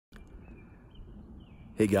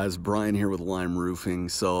Hey guys, Brian here with Lime Roofing.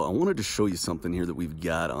 So I wanted to show you something here that we've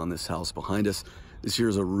got on this house behind us. This here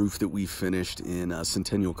is a roof that we finished in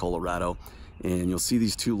Centennial, Colorado. And you'll see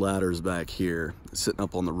these two ladders back here sitting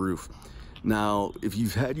up on the roof. Now, if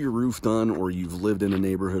you've had your roof done or you've lived in a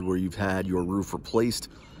neighborhood where you've had your roof replaced,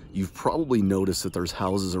 you've probably noticed that there's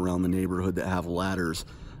houses around the neighborhood that have ladders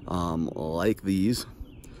like these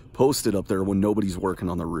posted up there when nobody's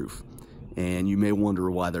working on the roof. And you may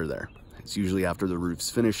wonder why they're there. It's usually after the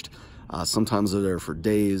roof's finished. Sometimes they're there for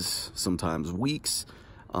days, sometimes weeks.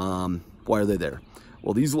 Why are they there?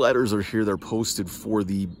 Well, these ladders are here. They're posted for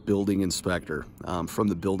the building inspector from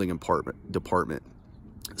the building department.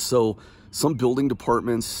 So some building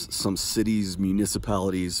departments, some cities,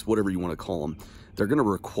 municipalities, whatever you want to call them, they're going to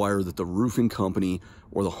require that the roofing company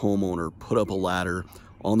or the homeowner put up a ladder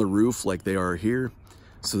on the roof like they are here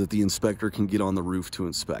so that the inspector can get on the roof to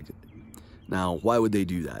inspect it. Now, why would they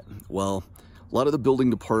do that? Well, a lot of the building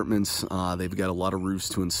departments, they've got a lot of roofs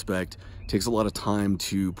to inspect. It takes a lot of time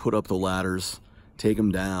to put up the ladders, take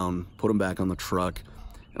them down, put them back on the truck.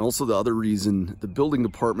 And also the other reason, the building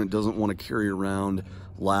department doesn't want to carry around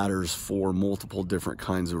ladders for multiple different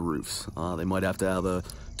kinds of roofs. They might have to have a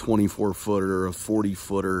 24-footer, a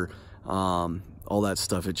 40-footer, all that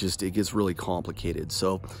stuff. It gets really complicated.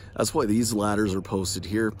 So that's why these ladders are posted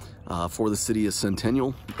here for the city of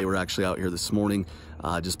Centennial. They were actually out here this morning,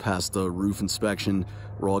 just past the roof inspection.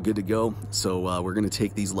 We're all good to go. So we're going to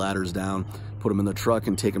take these ladders down, put them in the truck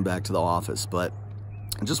and take them back to the office. But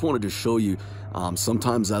I just wanted to show you,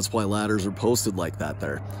 sometimes that's why ladders are posted like that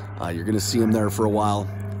there. You're going to see them there for a while,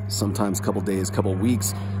 sometimes a couple days, couple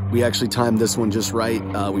weeks. We actually timed this one just right.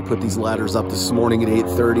 We put these ladders up this morning at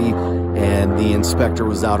 8:30 and the inspector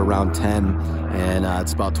was out around 10, and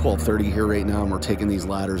it's about 12:30 here right now and we're taking these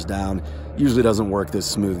ladders down. Usually doesn't work this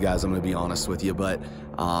smooth, guys, I'm gonna be honest with you, but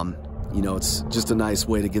you know, it's just a nice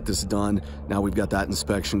way to get this done. Now we've got that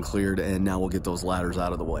inspection cleared and now we'll get those ladders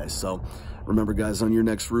out of the way. So remember guys, on your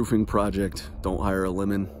next roofing project, don't hire a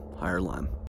lemon, hire lime.